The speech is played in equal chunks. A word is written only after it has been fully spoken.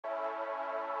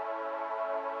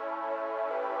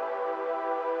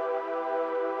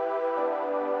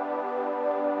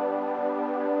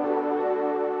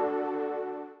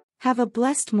Have a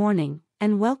blessed morning,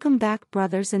 and welcome back,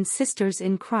 brothers and sisters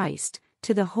in Christ,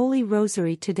 to the Holy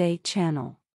Rosary Today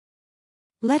channel.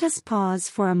 Let us pause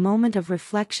for a moment of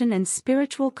reflection and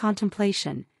spiritual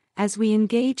contemplation as we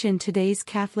engage in today's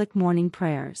Catholic morning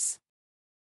prayers.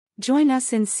 Join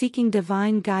us in seeking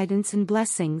divine guidance and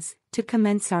blessings to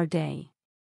commence our day.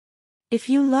 If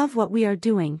you love what we are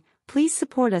doing, please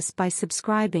support us by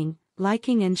subscribing,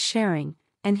 liking and sharing,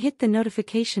 and hit the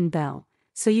notification bell,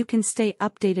 so you can stay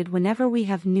updated whenever we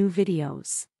have new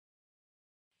videos.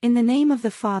 In the name of the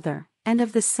Father, and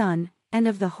of the Son, and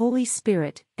of the Holy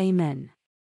Spirit, Amen.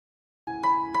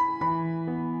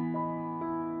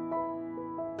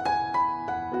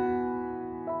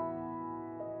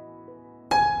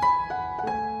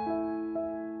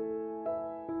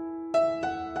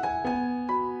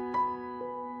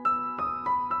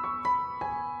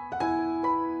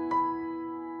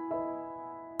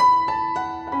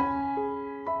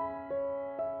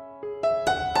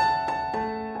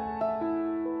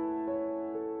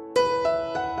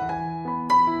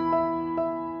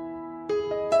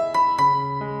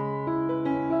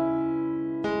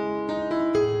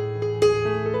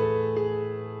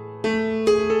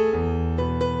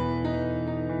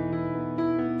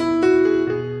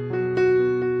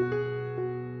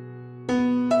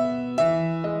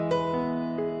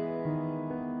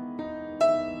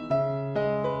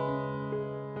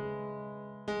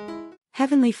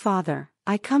 Heavenly Father,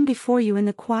 I come before you in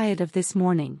the quiet of this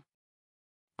morning,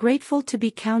 grateful to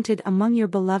be counted among your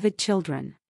beloved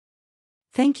children.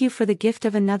 Thank you for the gift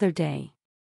of another day,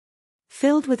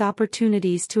 filled with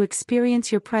opportunities to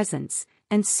experience your presence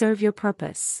and serve your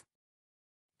purpose.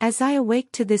 As I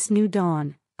awake to this new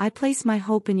dawn, I place my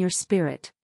hope in your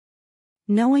Spirit,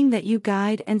 knowing that you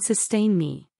guide and sustain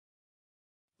me.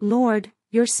 Lord,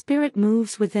 your Spirit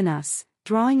moves within us,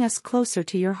 drawing us closer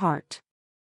to your heart,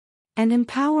 and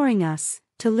empowering us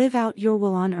to live out your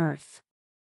will on earth.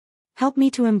 Help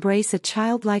me to embrace a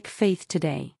childlike faith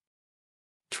today,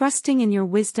 trusting in your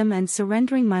wisdom and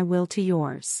surrendering my will to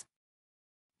yours.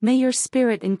 May your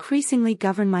Spirit increasingly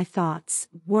govern my thoughts,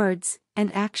 words, and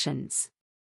actions,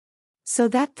 so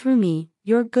that through me,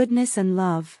 your goodness and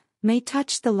love may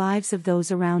touch the lives of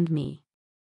those around me.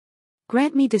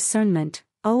 Grant me discernment,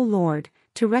 O Lord,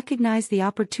 to recognize the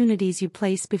opportunities you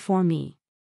place before me,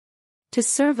 to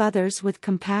serve others with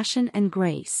compassion and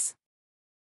grace.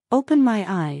 Open my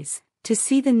eyes to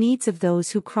see the needs of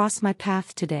those who cross my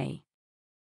path today,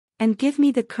 and give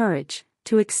me the courage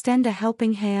to extend a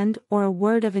helping hand or a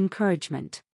word of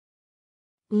encouragement.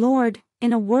 Lord,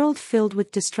 in a world filled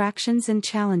with distractions and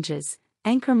challenges,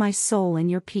 anchor my soul in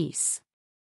your peace.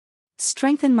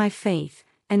 Strengthen my faith,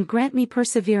 and grant me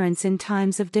perseverance in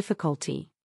times of difficulty.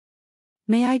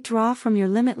 May I draw from your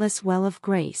limitless well of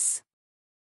grace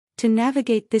to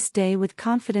navigate this day with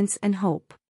confidence and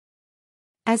hope.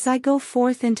 As I go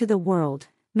forth into the world,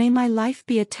 may my life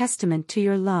be a testament to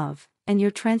your love and your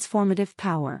transformative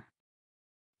power.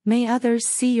 May others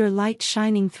see your light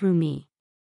shining through me,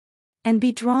 and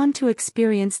be drawn to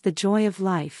experience the joy of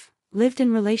life, lived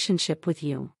in relationship with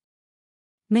you.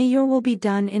 May your will be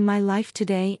done in my life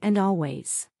today and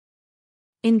always.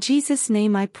 In Jesus'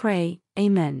 name I pray,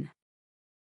 Amen.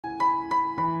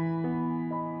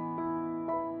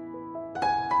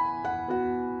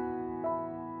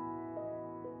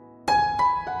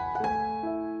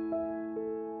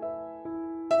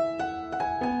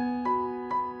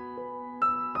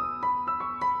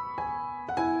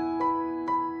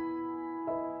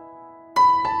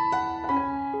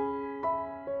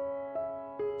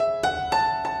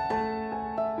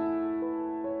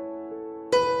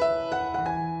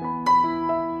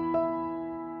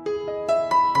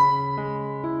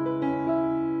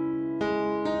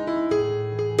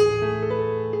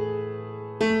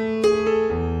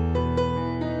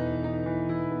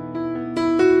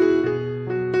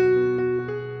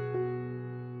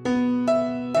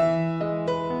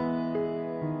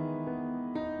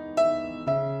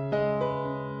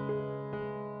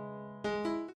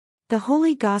 The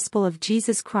Holy Gospel of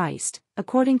Jesus Christ,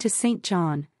 according to St.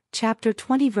 John, chapter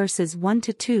 20 verses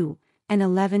 1-2, and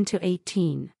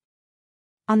 11-18.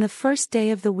 On the first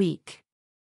day of the week,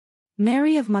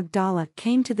 Mary of Magdala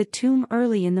came to the tomb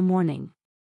early in the morning,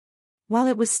 while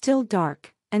it was still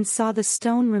dark, and saw the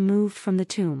stone removed from the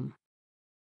tomb.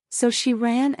 So she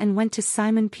ran and went to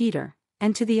Simon Peter,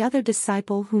 and to the other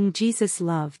disciple whom Jesus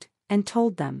loved, and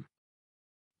told them,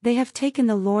 "They have taken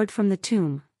the Lord from the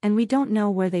tomb, and we don't know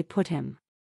where they put him."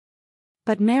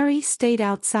 But Mary stayed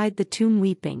outside the tomb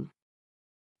weeping.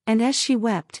 And as she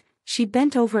wept, she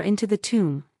bent over into the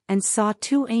tomb, and saw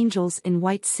two angels in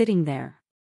white sitting there,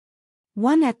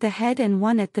 one at the head and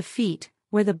one at the feet,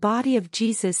 where the body of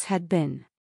Jesus had been.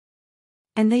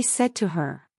 And they said to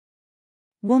her,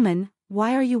 "Woman,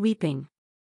 why are you weeping?"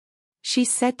 She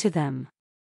said to them,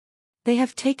 "They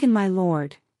have taken my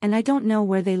Lord, and I don't know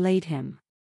where they laid him."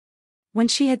 When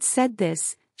she had said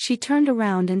this, she turned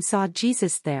around and saw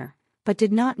Jesus there, but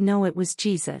did not know it was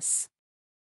Jesus.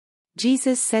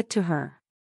 Jesus said to her,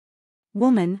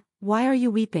 "Woman, why are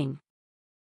you weeping?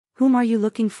 Whom are you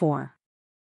looking for?"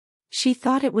 She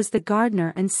thought it was the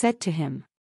gardener and said to him,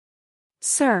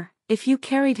 "Sir, if you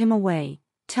carried him away,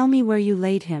 tell me where you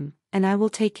laid him, and I will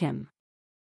take him."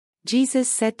 Jesus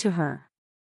said to her,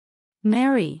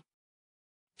 "Mary."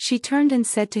 She turned and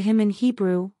said to him in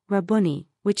Hebrew, Rabboni,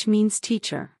 which means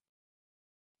teacher.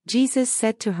 Jesus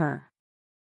said to her,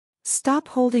 "Stop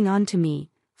holding on to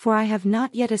me, for I have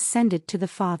not yet ascended to the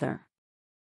Father.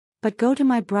 But go to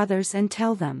my brothers and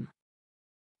tell them,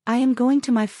 I am going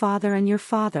to my Father and your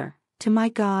Father, to my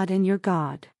God and your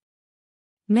God."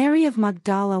 Mary of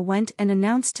Magdala went and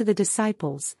announced to the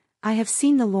disciples, "I have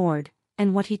seen the Lord,"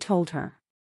 and what he told her.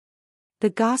 The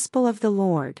Gospel of the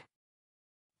Lord.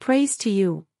 Praise to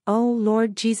you, O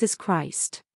Lord Jesus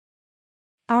Christ.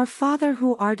 Our Father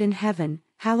who art in heaven,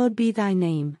 hallowed be thy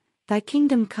name, thy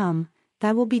kingdom come,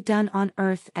 thy will be done on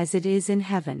earth as it is in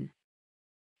heaven.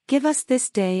 Give us this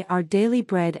day our daily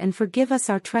bread and forgive us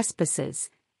our trespasses,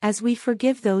 as we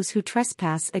forgive those who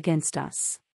trespass against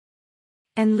us.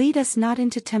 And lead us not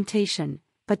into temptation,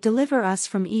 but deliver us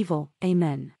from evil.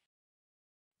 Amen.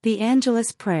 The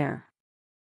Angelus Prayer.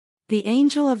 The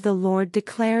angel of the Lord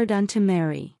declared unto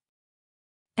Mary,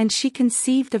 and she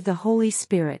conceived of the Holy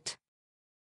Spirit.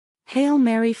 Hail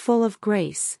Mary, full of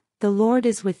grace, the Lord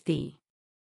is with thee.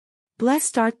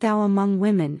 Blessed art thou among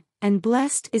women, and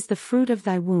blessed is the fruit of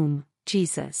thy womb,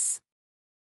 Jesus.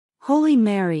 Holy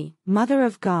Mary, Mother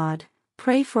of God,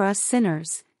 pray for us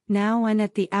sinners, now and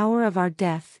at the hour of our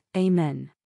death.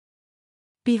 Amen.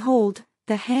 Behold,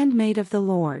 the handmaid of the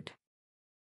Lord.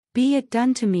 Be it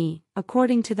done to me,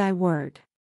 according to thy word.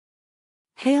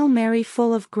 Hail Mary,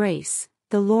 full of grace,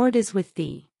 the Lord is with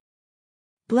thee.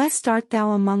 Blessed art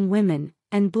thou among women,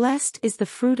 and blessed is the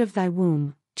fruit of thy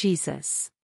womb,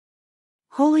 Jesus.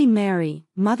 Holy Mary,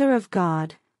 Mother of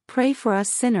God, pray for us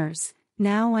sinners,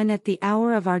 now and at the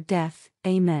hour of our death.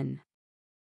 Amen.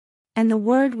 And the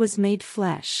Word was made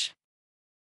flesh,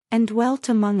 and dwelt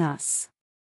among us.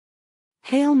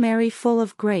 Hail Mary, full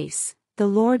of grace, the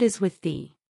Lord is with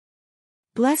thee.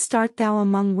 Blessed art thou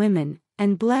among women,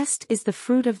 and blessed is the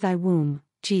fruit of thy womb,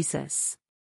 Jesus.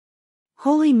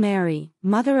 Holy Mary,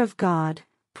 Mother of God,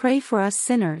 pray for us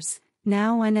sinners,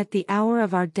 now and at the hour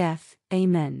of our death.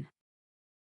 Amen.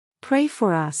 Pray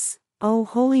for us, O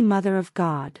Holy Mother of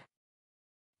God,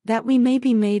 that we may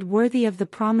be made worthy of the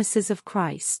promises of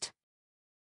Christ.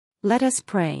 Let us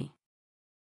pray.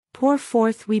 Pour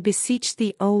forth, we beseech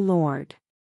thee, O Lord,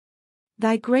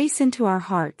 thy grace into our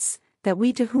hearts, that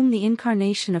we, to whom the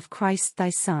incarnation of Christ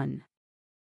thy Son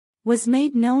was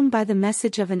made known by the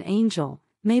message of an angel,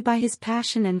 may by his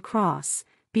passion and cross,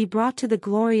 be brought to the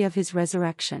glory of his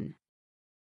resurrection.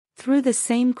 Through the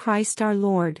same Christ our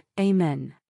Lord.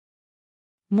 Amen.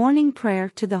 Morning Prayer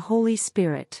to the Holy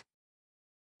Spirit.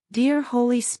 Dear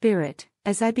Holy Spirit,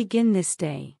 as I begin this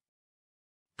day,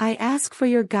 I ask for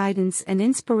your guidance and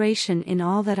inspiration in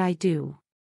all that I do.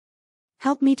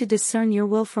 Help me to discern your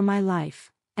will for my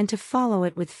life, and to follow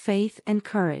it with faith and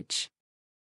courage.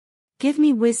 Give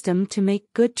me wisdom to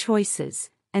make good choices,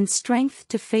 and strength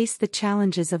to face the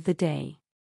challenges of the day.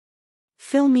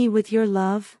 Fill me with your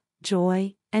love,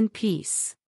 joy, and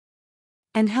peace.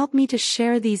 And help me to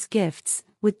share these gifts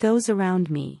with those around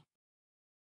me.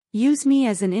 Use me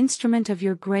as an instrument of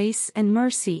your grace and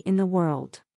mercy in the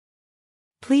world.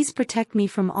 Please protect me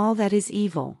from all that is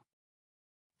evil.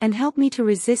 And help me to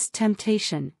resist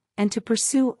temptation, and to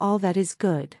pursue all that is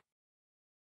good.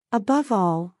 Above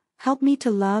all, help me to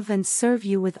love and serve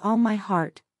you with all my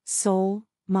heart, soul,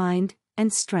 mind,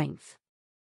 and strength.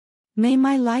 May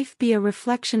my life be a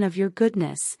reflection of your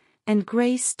goodness and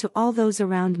grace to all those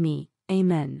around me.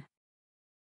 Amen.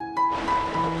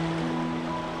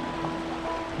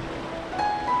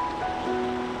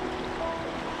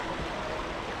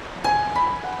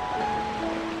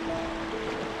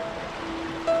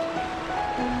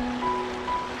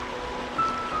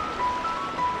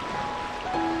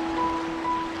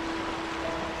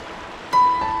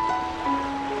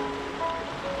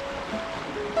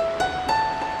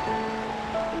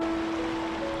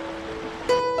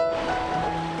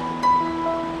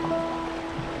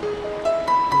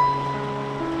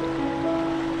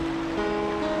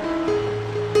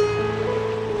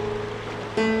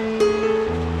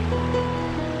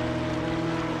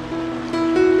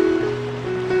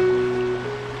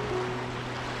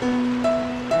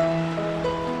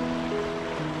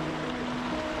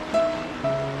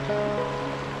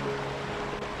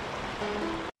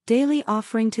 daily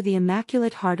offering to the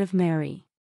Immaculate Heart of Mary.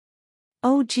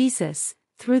 O Jesus,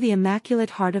 through the Immaculate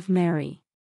Heart of Mary,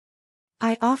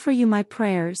 I offer you my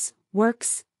prayers,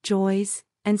 works, joys,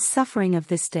 and suffering of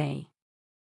this day,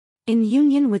 in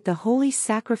union with the holy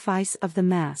sacrifice of the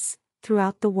Mass,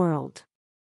 throughout the world.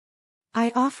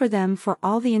 I offer them for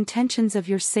all the intentions of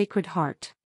your Sacred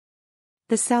Heart: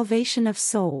 the salvation of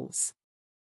souls,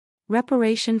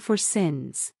 reparation for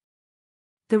sins,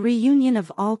 the reunion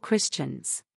of all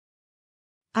Christians.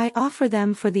 I offer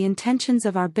them for the intentions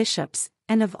of our bishops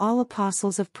and of all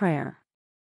apostles of prayer,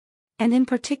 and in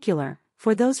particular,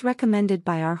 for those recommended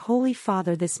by our Holy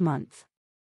Father this month.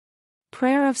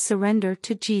 Prayer of Surrender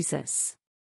to Jesus.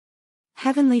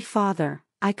 Heavenly Father,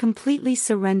 I completely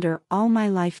surrender all my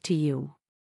life to you.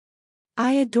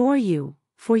 I adore you,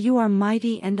 for you are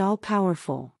mighty and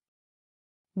all-powerful,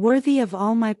 worthy of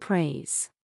all my praise.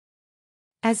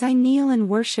 As I kneel and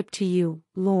worship to you,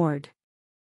 Lord,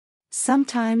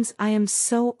 sometimes I am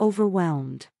so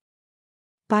overwhelmed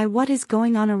by what is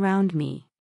going on around me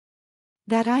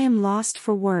that I am lost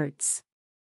for words.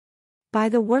 By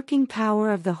the working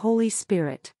power of the Holy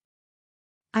Spirit,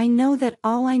 I know that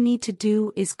all I need to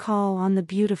do is call on the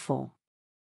beautiful,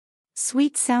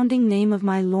 sweet-sounding name of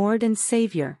my Lord and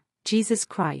Savior, Jesus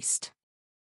Christ.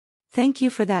 Thank you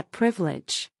for that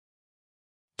privilege.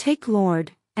 Take,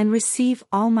 Lord, and receive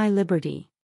all my liberty,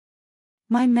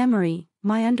 my memory,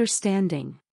 my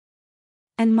understanding,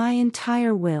 and my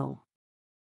entire will.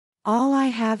 All I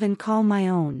have and call my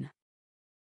own.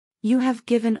 You have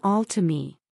given all to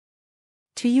me.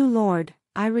 To you, Lord,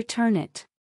 I return it.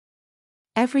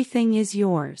 Everything is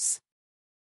yours.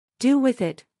 Do with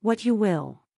it what you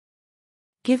will.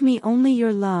 Give me only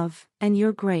your love and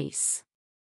your grace.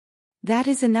 That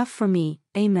is enough for me,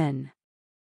 Amen.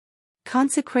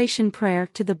 Consecration Prayer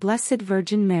to the Blessed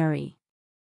Virgin Mary.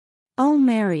 O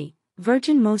Mary,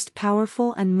 Virgin most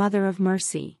powerful and Mother of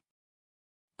Mercy,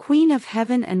 Queen of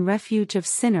Heaven and Refuge of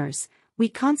sinners, we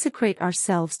consecrate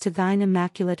ourselves to thine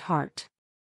Immaculate Heart.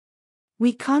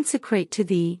 We consecrate to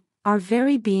thee our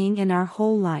very being and our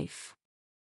whole life.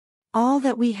 All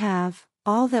that we have,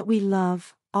 all that we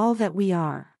love, all that we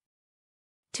are.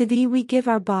 To thee we give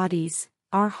our bodies,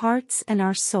 our hearts and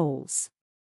our souls.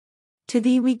 To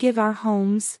thee we give our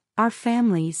homes, our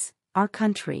families, our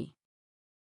country.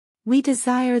 We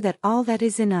desire that all that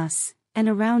is in us, and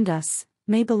around us,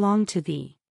 may belong to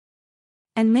thee,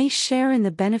 and may share in the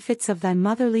benefits of thy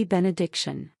motherly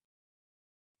benediction.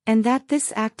 And that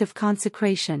this act of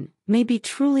consecration may be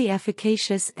truly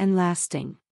efficacious and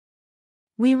lasting.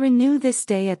 We renew this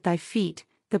day at thy feet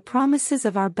the promises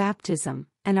of our baptism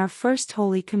and our first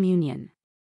Holy Communion.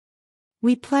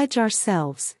 We pledge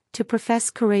ourselves to profess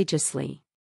courageously,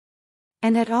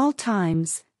 and at all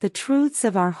times, the truths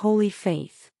of our holy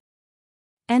faith,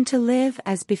 and to live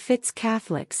as befits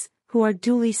Catholics who are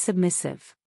duly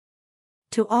submissive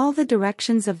to all the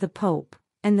directions of the Pope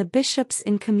and the bishops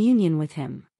in communion with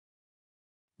him.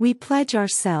 We pledge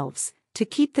ourselves to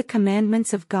keep the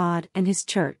commandments of God and His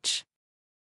Church.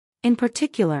 In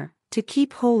particular, to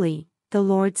keep holy the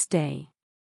Lord's Day.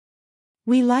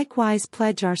 We likewise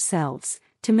pledge ourselves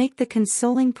to make the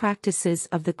consoling practices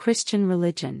of the Christian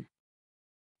religion,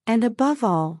 and above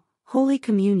all, Holy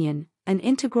Communion, an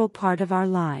integral part of our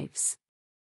lives,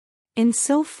 in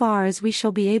so far as we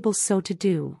shall be able so to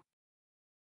do.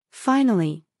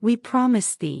 Finally, we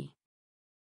promise thee,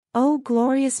 O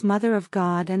glorious Mother of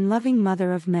God and loving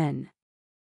Mother of men,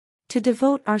 to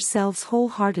devote ourselves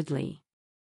wholeheartedly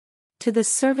to the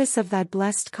service of thy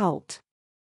blessed cult,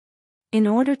 in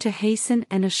order to hasten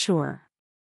and assure,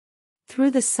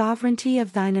 through the sovereignty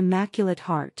of thine Immaculate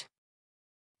Heart,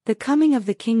 the coming of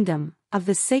the kingdom of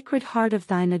the Sacred Heart of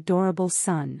thine adorable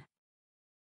Son,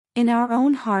 in our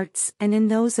own hearts and in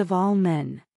those of all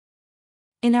men,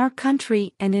 in our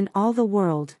country and in all the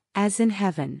world, as in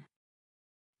heaven,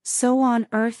 so on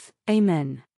earth.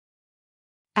 Amen.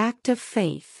 Act of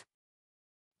Faith.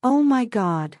 O my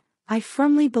God, I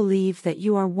firmly believe that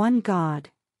you are one God,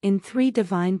 in three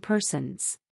divine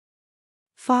persons: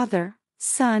 Father,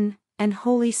 Son, and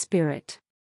Holy Spirit.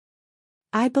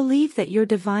 I believe that your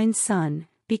divine Son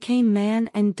became man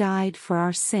and died for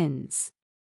our sins,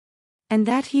 and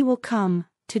that he will come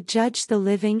to judge the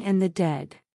living and the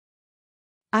dead.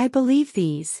 I believe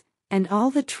these, and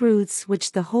all the truths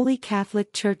which the Holy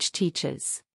Catholic Church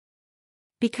teaches,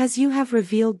 because you have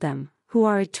revealed them, who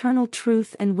are eternal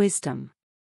truth and wisdom,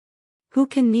 who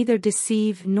can neither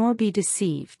deceive nor be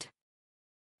deceived.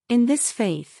 In this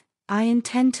faith, I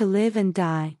intend to live and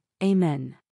die.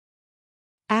 Amen.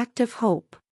 Act of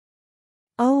Hope.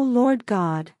 O Lord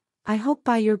God, I hope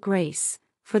by your grace,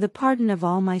 for the pardon of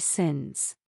all my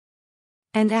sins,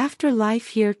 and after life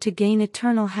here to gain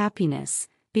eternal happiness,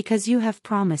 because you have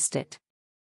promised it.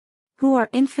 Who are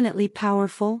infinitely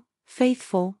powerful,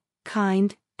 faithful,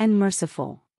 kind, and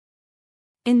merciful.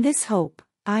 In this hope,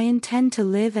 I intend to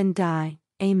live and die.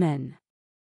 Amen.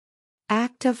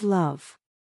 Act of Love.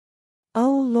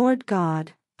 O Lord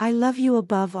God, I love you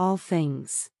above all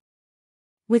things.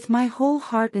 With my whole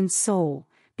heart and soul,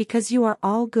 because you are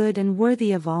all good and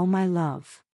worthy of all my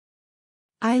love.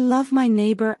 I love my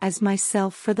neighbor as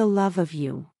myself for the love of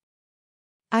you.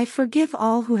 I forgive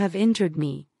all who have injured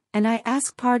me, and I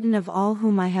ask pardon of all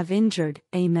whom I have injured.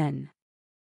 Amen.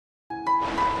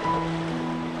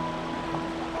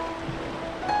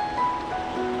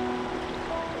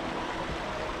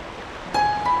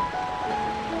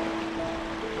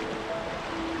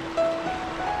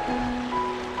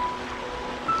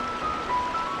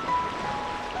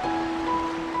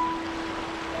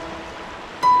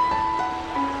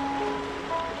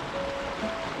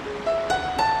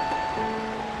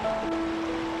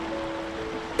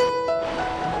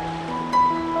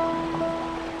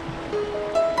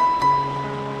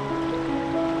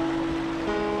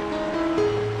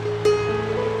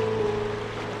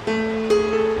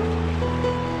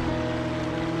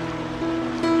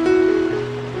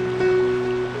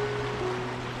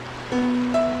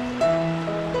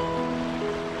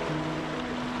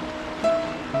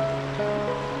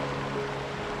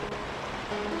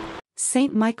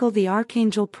 Saint Michael the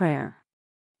Archangel Prayer.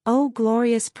 O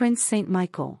glorious Prince Saint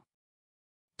Michael,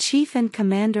 Chief and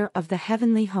Commander of the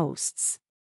heavenly hosts,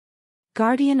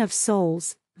 Guardian of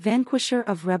souls, Vanquisher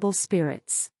of rebel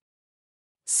spirits,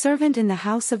 Servant in the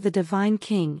house of the Divine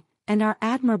King, and our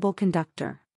admirable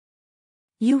Conductor.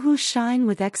 You who shine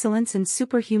with excellence and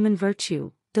superhuman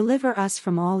virtue, deliver us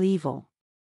from all evil.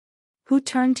 Who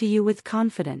turn to you with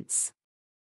confidence,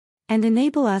 and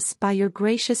enable us by your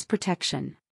gracious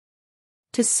protection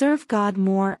to serve God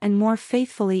more and more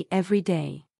faithfully every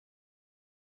day.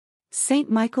 Saint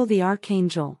Michael the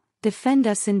Archangel, defend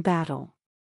us in battle.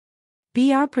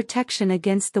 Be our protection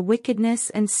against the wickedness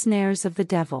and snares of the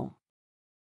devil.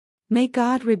 May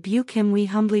God rebuke him, we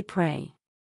humbly pray.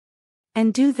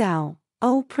 And do thou,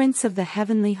 O Prince of the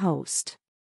heavenly host,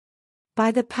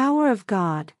 by the power of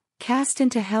God, cast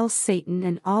into hell Satan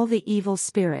and all the evil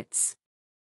spirits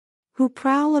who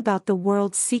prowl about the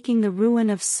world seeking the ruin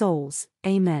of souls.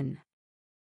 Amen.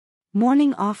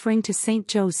 Morning Offering to Saint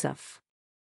Joseph.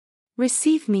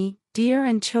 Receive me, dear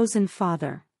and chosen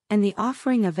Father, and the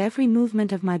offering of every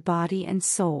movement of my body and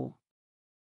soul,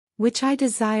 which I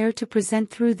desire to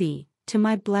present through thee, to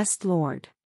my blessed Lord.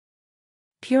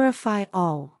 Purify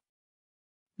all.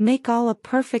 Make all a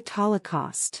perfect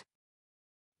holocaust.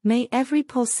 May every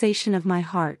pulsation of my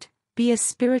heart be a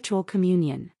spiritual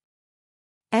communion.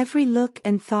 Every look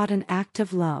and thought an act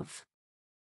of love.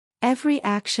 Every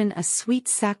action a sweet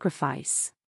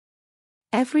sacrifice.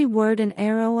 Every word an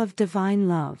arrow of divine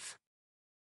love.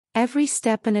 Every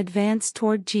step an advance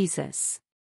toward Jesus.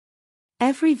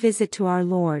 Every visit to our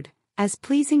Lord, as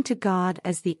pleasing to God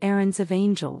as the errands of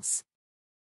angels.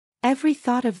 Every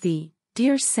thought of thee,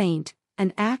 dear Saint,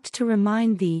 an act to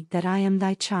remind thee that I am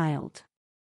thy child.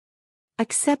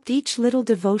 Accept each little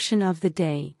devotion of the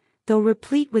day, though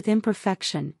replete with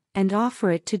imperfection, and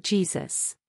offer it to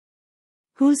Jesus,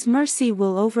 whose mercy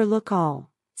will overlook all,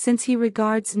 since he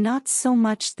regards not so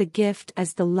much the gift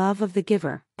as the love of the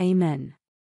giver. Amen.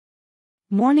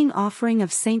 Morning Offering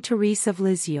of Saint Therese of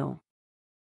Lisieux.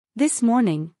 This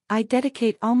morning, I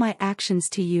dedicate all my actions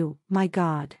to you, my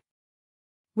God,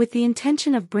 with the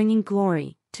intention of bringing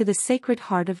glory to the Sacred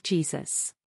Heart of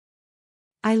Jesus.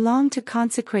 I long to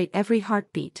consecrate every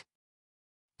heartbeat,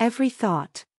 every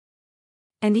thought,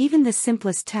 and even the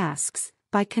simplest tasks,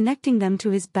 by connecting them to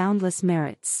his boundless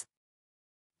merits.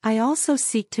 I also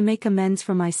seek to make amends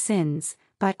for my sins,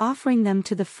 by offering them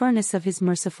to the furnace of his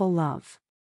merciful love.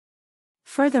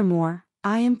 Furthermore,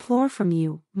 I implore from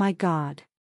you, my God,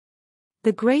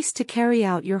 the grace to carry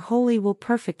out your holy will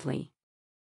perfectly,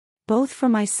 both for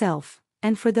myself,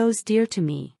 and for those dear to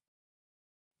me.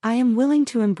 I am willing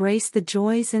to embrace the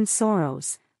joys and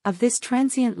sorrows of this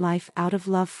transient life out of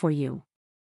love for you,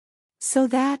 so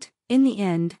that, in the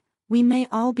end, we may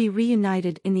all be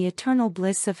reunited in the eternal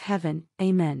bliss of heaven.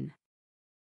 Amen.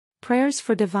 Prayers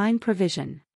for Divine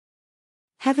Provision.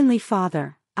 Heavenly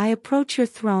Father, I approach your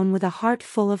throne with a heart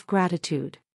full of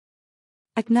gratitude,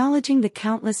 acknowledging the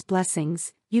countless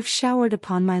blessings you've showered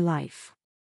upon my life.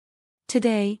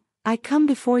 Today, I come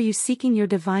before you seeking your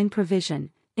divine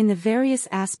provision in the various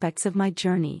aspects of my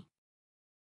journey.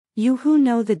 You who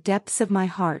know the depths of my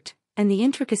heart and the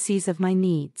intricacies of my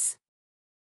needs,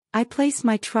 I place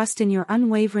my trust in your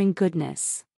unwavering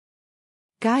goodness.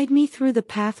 Guide me through the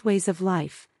pathways of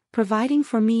life, providing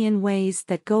for me in ways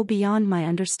that go beyond my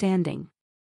understanding.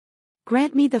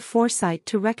 Grant me the foresight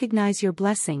to recognize your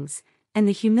blessings, and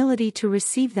the humility to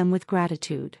receive them with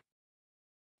gratitude.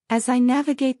 As I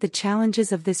navigate the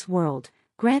challenges of this world,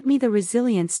 grant me the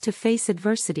resilience to face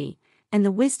adversity, and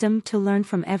the wisdom to learn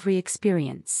from every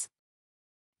experience.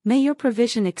 May your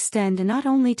provision extend not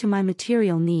only to my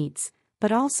material needs,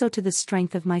 but also to the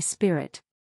strength of my spirit,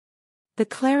 the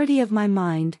clarity of my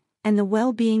mind, and the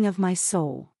well-being of my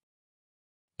soul.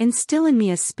 Instill in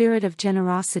me a spirit of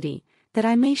generosity, that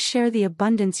I may share the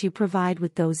abundance you provide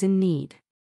with those in need.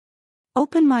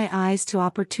 Open my eyes to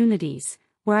opportunities,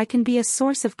 where I can be a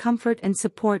source of comfort and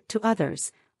support to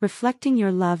others, reflecting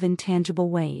your love in tangible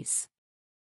ways.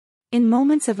 In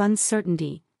moments of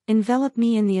uncertainty, envelop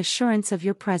me in the assurance of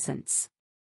your presence.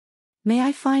 May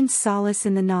I find solace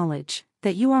in the knowledge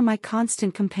that you are my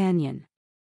constant companion,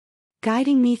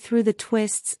 guiding me through the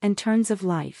twists and turns of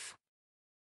life.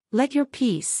 Let your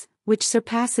peace, which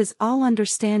surpasses all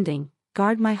understanding,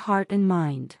 guard my heart and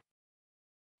mind.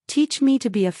 Teach me to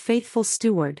be a faithful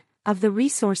steward of the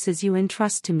resources you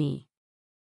entrust to me,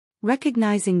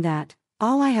 recognizing that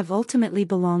all I have ultimately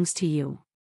belongs to you.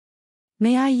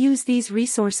 May I use these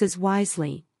resources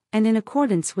wisely, and in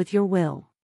accordance with your will,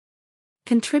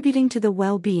 contributing to the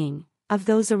well-being of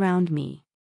those around me.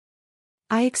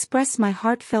 I express my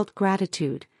heartfelt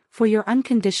gratitude for your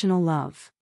unconditional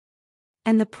love,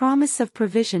 and the promise of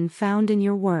provision found in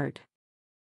your word.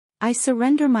 I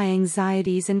surrender my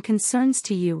anxieties and concerns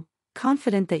to you,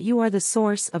 confident that you are the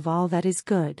source of all that is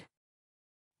good.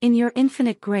 In your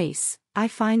infinite grace, I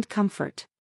find comfort,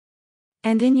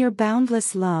 and in your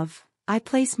boundless love, I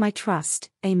place my trust.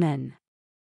 Amen.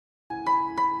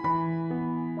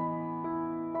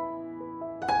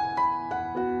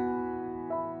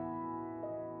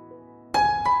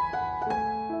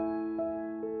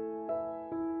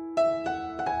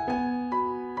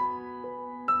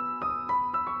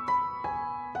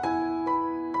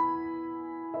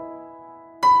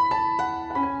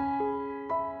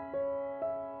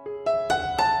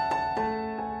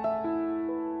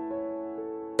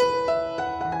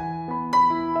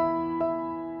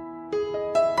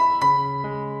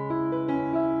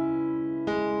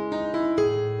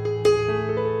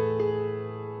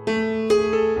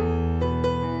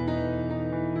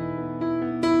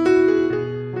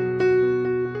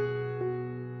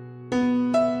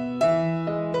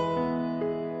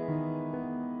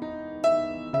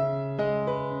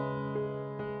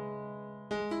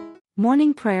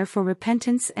 Morning Prayer for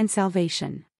Repentance and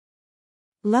Salvation.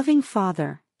 Loving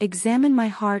Father, examine my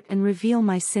heart and reveal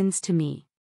my sins to me.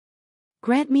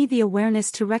 Grant me the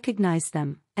awareness to recognize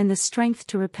them, and the strength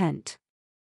to repent.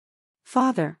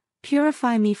 Father,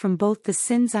 purify me from both the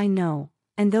sins I know,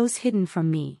 and those hidden from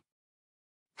me.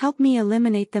 Help me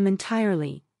eliminate them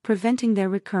entirely, preventing their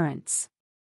recurrence.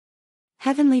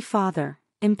 Heavenly Father,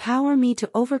 empower me to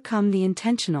overcome the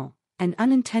intentional and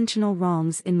unintentional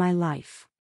wrongs in my life.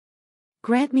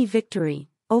 Grant me victory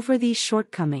over these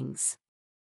shortcomings.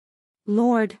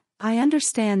 Lord, I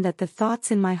understand that the thoughts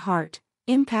in my heart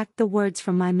impact the words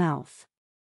from my mouth.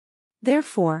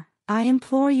 Therefore, I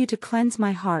implore you to cleanse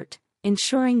my heart,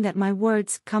 ensuring that my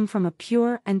words come from a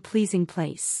pure and pleasing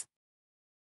place.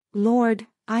 Lord,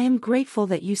 I am grateful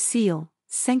that you seal,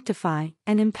 sanctify,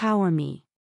 and empower me.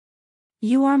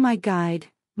 You are my guide,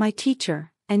 my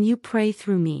teacher, and you pray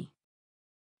through me.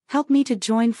 Help me to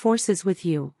join forces with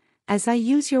you, as I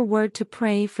use your word to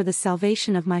pray for the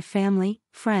salvation of my family,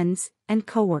 friends, and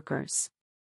coworkers.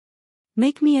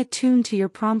 Make me attuned to your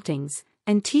promptings,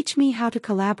 and teach me how to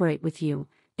collaborate with you,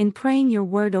 in praying your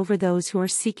word over those who are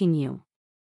seeking you.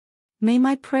 May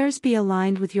my prayers be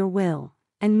aligned with your will,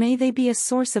 and may they be a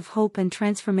source of hope and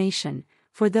transformation,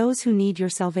 for those who need your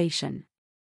salvation.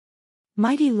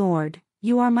 Mighty Lord,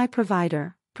 you are my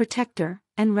provider, protector,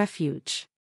 and refuge.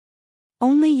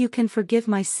 Only you can forgive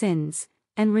my sins,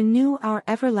 and renew our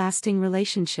everlasting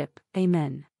relationship.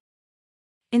 Amen.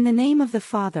 In the name of the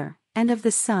Father, and of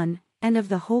the Son, and of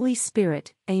the Holy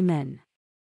Spirit. Amen.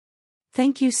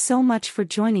 Thank you so much for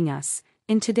joining us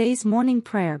in today's morning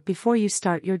prayer before you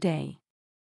start your day.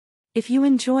 If you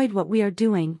enjoyed what we are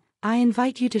doing, I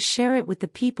invite you to share it with the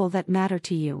people that matter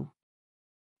to you.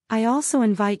 I also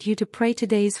invite you to pray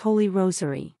today's Holy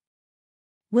Rosary.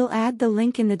 We'll add the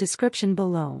link in the description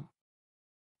below.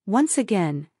 Once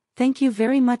again, thank you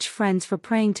very much, friends, for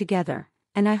praying together,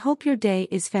 and I hope your day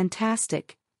is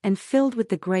fantastic and filled with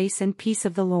the grace and peace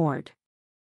of the Lord.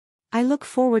 I look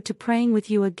forward to praying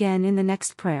with you again in the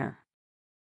next prayer.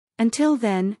 Until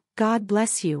then, God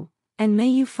bless you, and may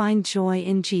you find joy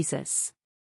in Jesus.